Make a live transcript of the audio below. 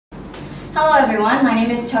Hello everyone, my name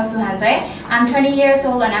is Cho Soo Han Tue. I'm 20 years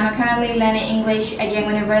old and I'm currently learning English at Yale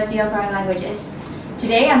University of Foreign Languages.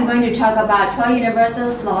 Today I'm going to talk about 12 universal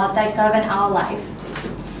laws that govern our life.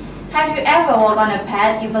 Have you ever walked on a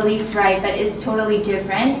path you believe right but is totally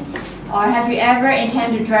different? Or have you ever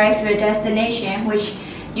intended to drive to a destination which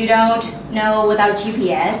you don't know without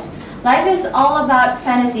GPS? Life is all about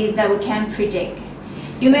fantasy that we can't predict.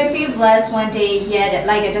 You may feel blessed one day yet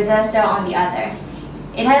like a disaster on the other.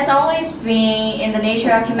 It has always been in the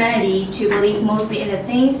nature of humanity to believe mostly in the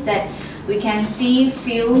things that we can see,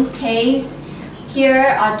 feel, taste,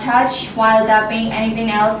 hear, or touch while doubting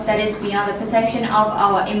anything else that is beyond the perception of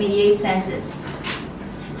our immediate senses.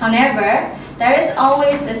 However, there is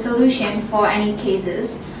always a solution for any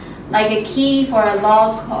cases, like a key for a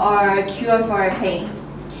lock or a cure for a pain.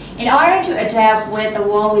 In order to adapt with the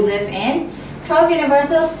world we live in, 12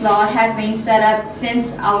 universal laws have been set up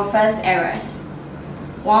since our first eras.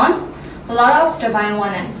 1. The law of divine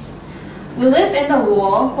oneness. We live in the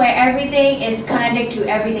world where everything is connected to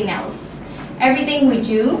everything else. Everything we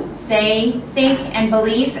do, say, think, and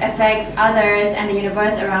believe affects others and the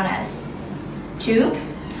universe around us. 2.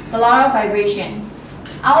 The law of vibration.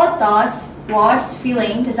 Our thoughts, words,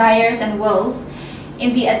 feelings, desires, and wills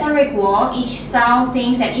in the etheric world, each sound,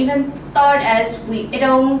 thinks, and even thought as its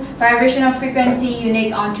own vibrational frequency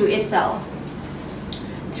unique unto itself.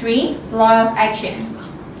 3. The law of action.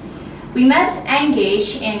 We must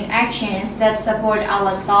engage in actions that support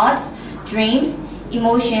our thoughts, dreams,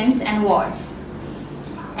 emotions, and words.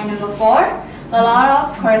 And number 4, the law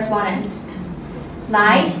of correspondence.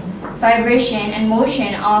 Light, vibration, and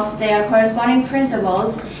motion of their corresponding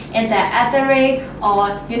principles in the etheric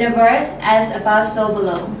or universe as above so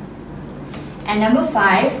below. And number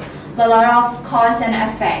 5, the law of cause and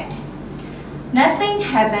effect. Nothing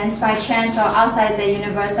happens by chance or outside the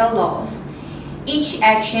universal laws. Each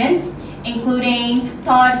action, including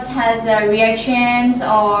thoughts, has reactions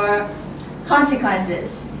or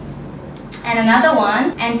consequences. And another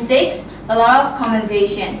one, and 6, the law of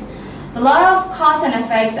compensation. The law of cause and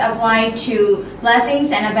effects apply to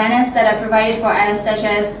blessings and abundance that are provided for us, such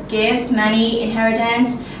as gifts, money,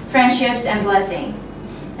 inheritance, friendships, and blessing.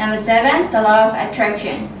 Number 7, the law of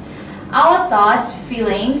attraction. Our thoughts,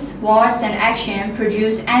 feelings, words, and action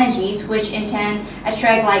produce energies which in turn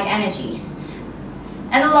attract like energies.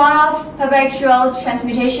 And the law of perpetual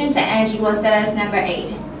transmutations and energy was set as number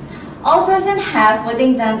 8. All persons have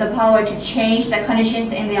within them the power to change the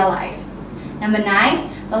conditions in their life. Number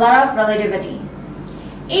 9, the law of relativity.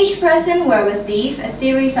 Each person will receive a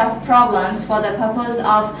series of problems for the purpose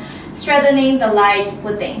of strengthening the light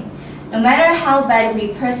within, no matter how bad we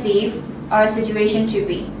perceive our situation to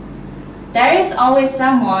be. There is always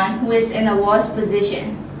someone who is in a worse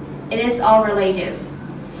position. It is all relative.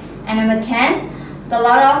 And number 10, the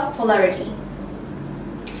law of polarity.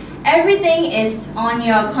 Everything is on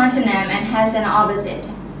your continuum and has an opposite.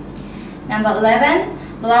 Number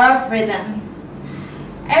 11, the law of rhythm.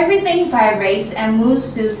 Everything vibrates and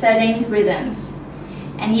moves to certain rhythms.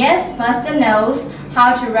 And yes, Master knows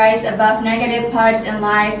how to rise above negative parts in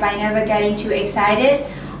life by never getting too excited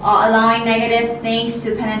or allowing negative things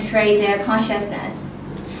to penetrate their consciousness.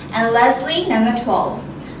 And lastly, number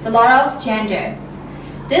 12, the law of gender.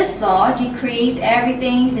 This law decrees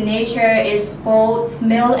everything's nature is both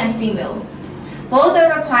male and female. Both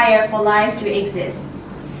are required for life to exist.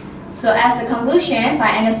 So as a conclusion, by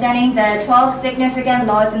understanding the 12 significant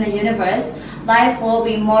laws in the universe, life will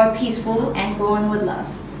be more peaceful and go on with love.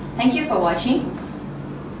 Thank you for watching.